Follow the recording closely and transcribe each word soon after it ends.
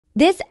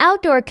This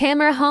outdoor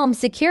camera home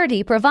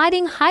security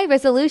providing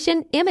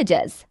high-resolution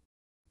images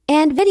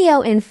and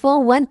video in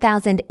full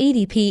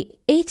 1080p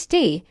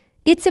HD.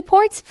 It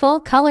supports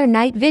full-color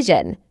night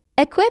vision,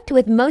 equipped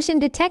with motion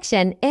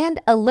detection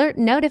and alert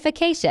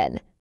notification.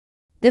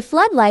 The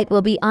floodlight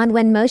will be on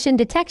when motion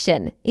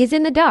detection is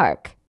in the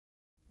dark.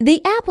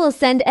 The app will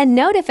send a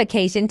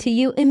notification to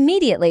you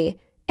immediately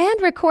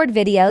and record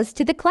videos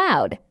to the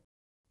cloud.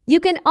 You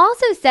can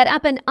also set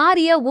up an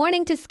audio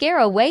warning to scare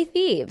away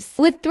thieves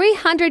with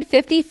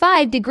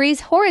 355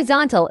 degrees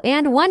horizontal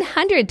and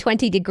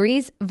 120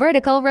 degrees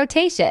vertical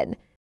rotation.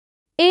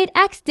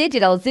 8x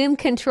digital zoom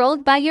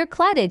controlled by your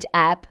CloudEdge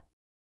app.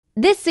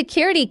 This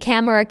security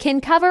camera can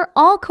cover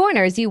all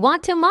corners you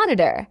want to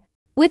monitor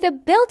with a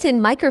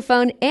built-in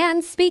microphone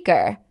and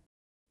speaker.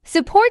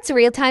 Supports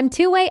real-time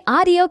two-way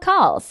audio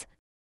calls.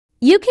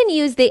 You can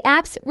use the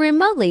apps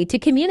remotely to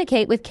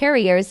communicate with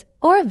carriers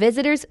or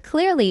visitors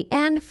clearly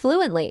and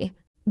fluently.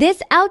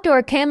 This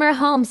outdoor camera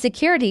home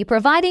security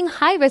providing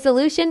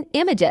high-resolution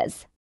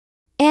images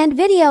and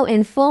video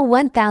in full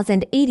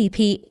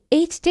 1080p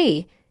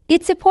HD.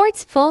 It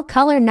supports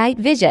full-color night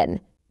vision,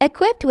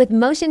 equipped with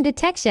motion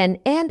detection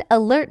and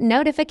alert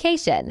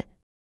notification.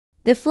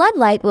 The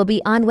floodlight will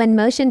be on when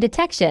motion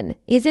detection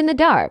is in the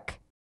dark.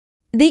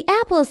 The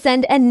app will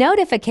send a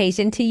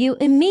notification to you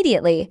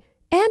immediately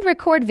and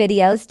record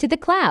videos to the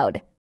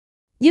cloud.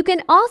 You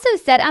can also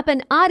set up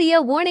an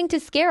audio warning to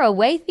scare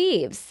away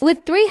thieves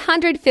with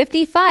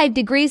 355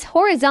 degrees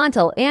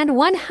horizontal and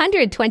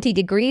 120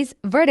 degrees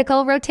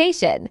vertical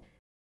rotation.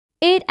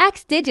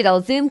 8x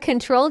digital zoom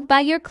controlled by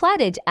your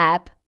CloudEdge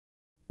app.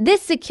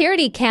 This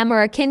security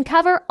camera can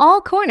cover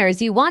all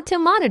corners you want to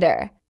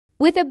monitor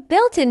with a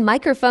built-in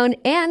microphone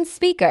and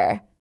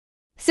speaker.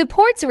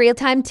 Supports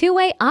real-time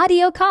two-way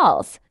audio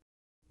calls.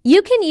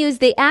 You can use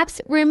the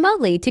apps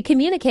remotely to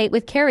communicate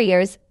with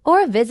carriers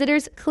or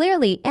visitors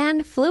clearly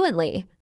and fluently.